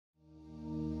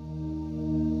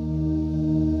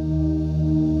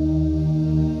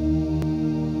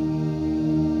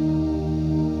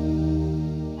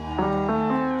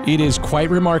It is quite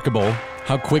remarkable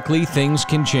how quickly things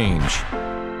can change.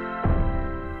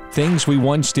 Things we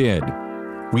once did,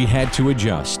 we had to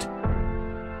adjust.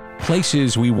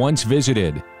 Places we once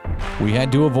visited, we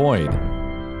had to avoid.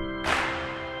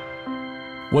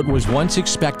 What was once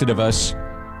expected of us,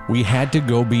 we had to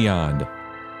go beyond.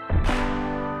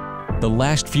 The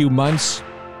last few months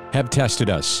have tested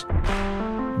us.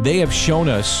 They have shown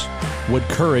us what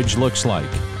courage looks like.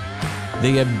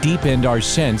 They have deepened our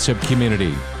sense of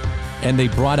community, and they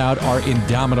brought out our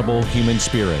indomitable human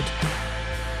spirit.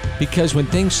 Because when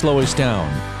things slow us down,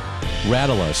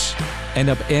 rattle us, and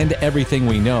upend everything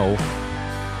we know,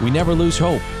 we never lose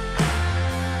hope.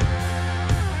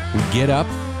 We get up,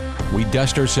 we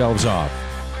dust ourselves off,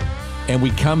 and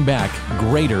we come back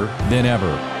greater than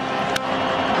ever.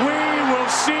 We will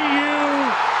see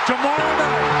you tomorrow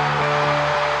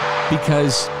night.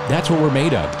 Because that's what we're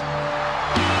made of.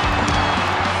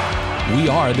 We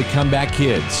are the Comeback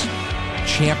Kids,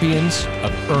 champions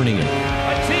of earning it. A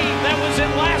team that was in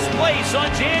last place on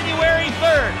January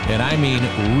 3rd. And I mean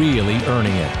really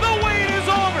earning it. The wait is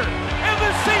over, and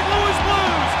the St. Louis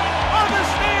Blues are the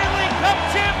Stanley Cup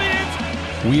champions.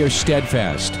 We are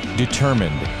steadfast,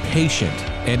 determined, patient,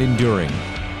 and enduring,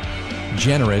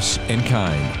 generous and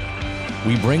kind.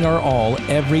 We bring our all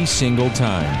every single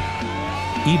time,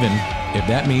 even if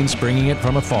that means bringing it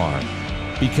from afar,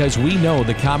 because we know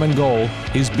the common goal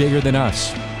is bigger than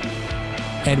us.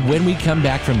 And when we come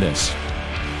back from this,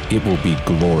 it will be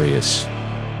glorious.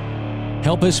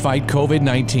 Help us fight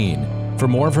COVID-19. For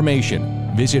more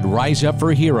information, visit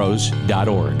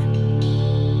riseupforheroes.org.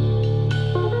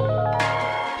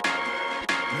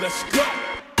 Let's go.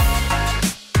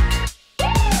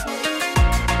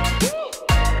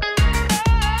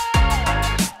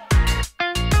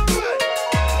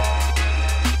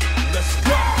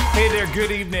 Hey there,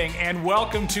 good evening, and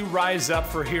welcome to Rise Up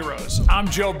for Heroes. I'm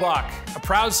Joe Buck, a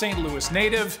proud St. Louis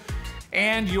native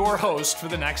and your host for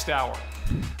the next hour.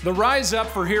 The Rise Up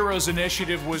for Heroes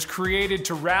initiative was created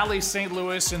to rally St.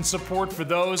 Louis in support for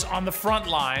those on the front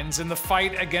lines in the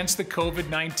fight against the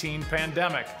COVID-19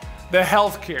 pandemic. The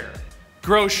healthcare,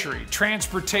 grocery,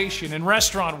 transportation, and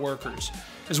restaurant workers,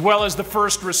 as well as the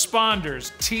first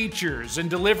responders, teachers, and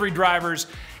delivery drivers,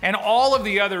 and all of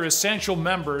the other essential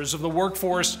members of the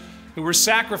workforce who were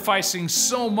sacrificing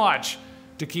so much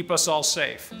to keep us all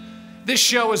safe. This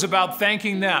show is about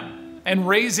thanking them and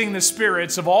raising the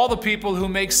spirits of all the people who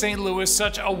make St. Louis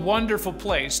such a wonderful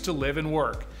place to live and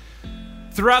work.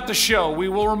 Throughout the show, we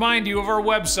will remind you of our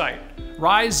website,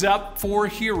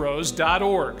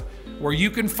 riseupforheroes.org, where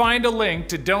you can find a link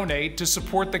to donate to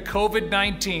support the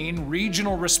COVID-19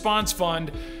 Regional Response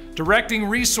Fund, directing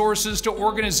resources to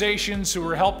organizations who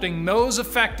are helping those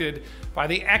affected by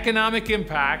the economic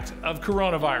impact of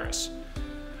coronavirus.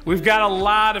 We've got a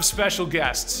lot of special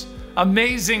guests,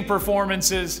 amazing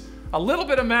performances, a little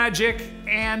bit of magic,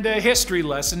 and a history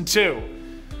lesson too.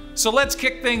 So let's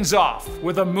kick things off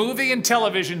with a movie and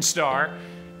television star,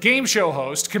 game show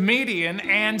host, comedian,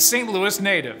 and St. Louis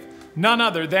native, none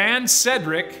other than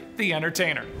Cedric the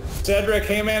Entertainer. Cedric,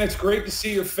 hey man, it's great to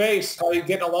see your face. How are you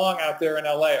getting along out there in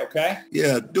LA, okay?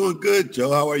 Yeah, doing good,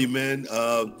 Joe. How are you, man?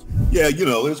 Yeah, you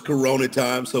know, it's Corona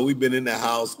time, so we've been in the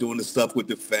house doing the stuff with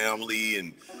the family,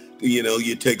 and, you know,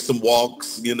 you take some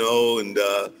walks, you know, and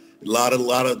a lot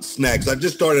of snacks. I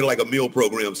just started like a meal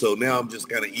program, so now I'm just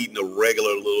kind of eating a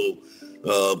regular little,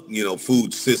 you know,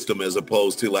 food system as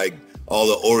opposed to like all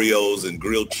the Oreos and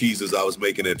grilled cheeses I was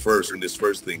making at first when this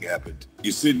first thing happened.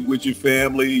 You sit with your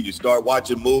family, you start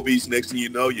watching movies, next thing you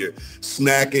know, you're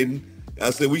snacking. I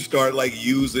said we start like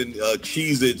using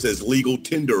Cheez-Its as legal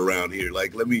Tinder around here.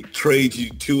 Like, let me trade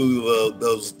you two of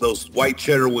those white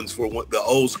cheddar ones for the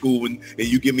old school one, and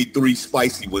you give me 3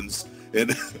 spicy ones,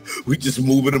 and we just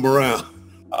moving them around.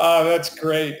 That's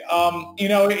great. You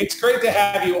know, it's great to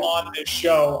have you on this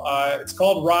show. It's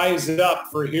called Rise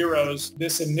Up for Heroes,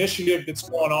 this initiative that's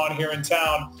going on here in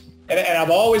town. And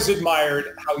I've always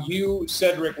admired how you,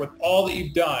 Cedric, with all that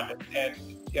you've done, and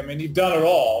I mean, you've done it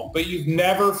all, but you've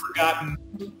never forgotten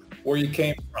where you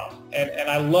came from. And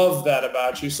I love that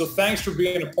about you. So thanks for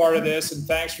being a part of this, and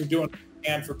thanks for doing what you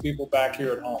can for people back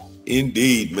here at home.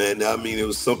 Indeed, man. I mean, it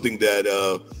was something that,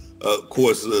 of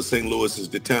course, St. Louis is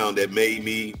the town that made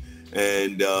me,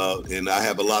 and I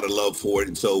have a lot of love for it.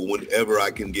 And so whenever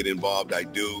I can get involved, I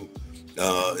do.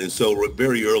 And so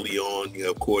very early on, you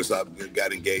know, of course, I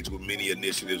got engaged with many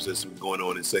initiatives that's going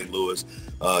on in St. Louis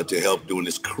to help during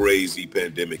this crazy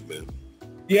pandemic, man.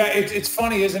 Yeah, it's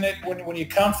funny, isn't it? When you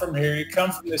come from here, you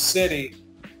come from the city,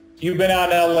 you've been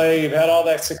out in LA, you've had all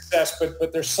that success,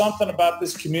 but there's something about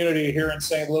this community here in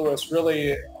St. Louis,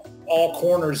 really all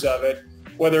corners of it,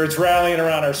 whether it's rallying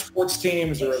around our sports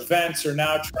teams or events, or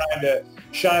now trying to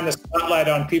shine the spotlight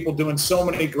on people doing so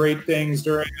many great things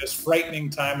during this frightening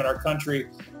time in our country.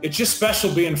 It's just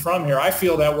special being from here. I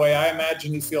feel that way. I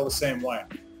imagine you feel the same way.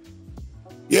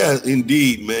 Yeah,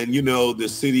 indeed, man. You know, the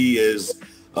city is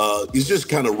just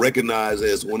kind of recognized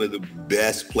as one of the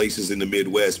best places in the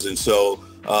Midwest. And so,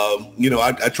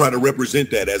 I try to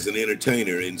represent that as an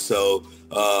entertainer. And so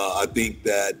I think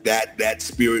that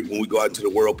spirit, when we go out into the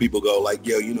world, people go like,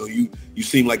 yo, you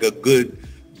seem like a good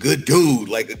dude,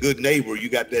 like a good neighbor. You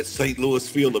got that St. Louis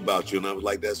feel about you. And I was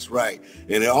like, that's right.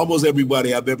 And almost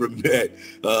everybody I've ever met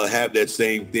have that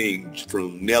same thing,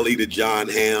 from Nelly to John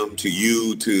Hamm to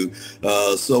you to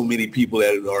so many people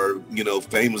that are,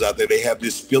 famous out there. They have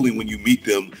this feeling when you meet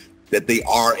them that they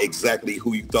are exactly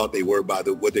who you thought they were by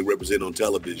what they represent on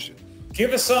television.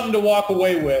 Give us something to walk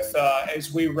away with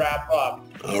as we wrap up.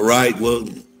 All right. Well,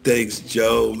 thanks,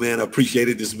 Joe. Man, I appreciate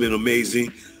it. This has been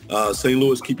amazing. St.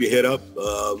 Louis, keep your head up.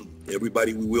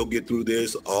 Everybody, we will get through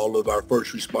this. All of our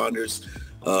first responders,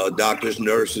 doctors,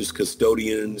 nurses,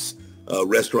 custodians,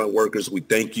 restaurant workers, we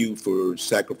thank you for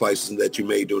sacrifices that you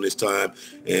made during this time.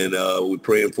 And we're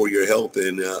praying for your health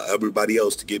and everybody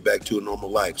else to get back to a normal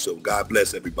life. So God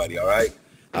bless everybody, all right?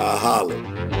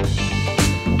 Holla.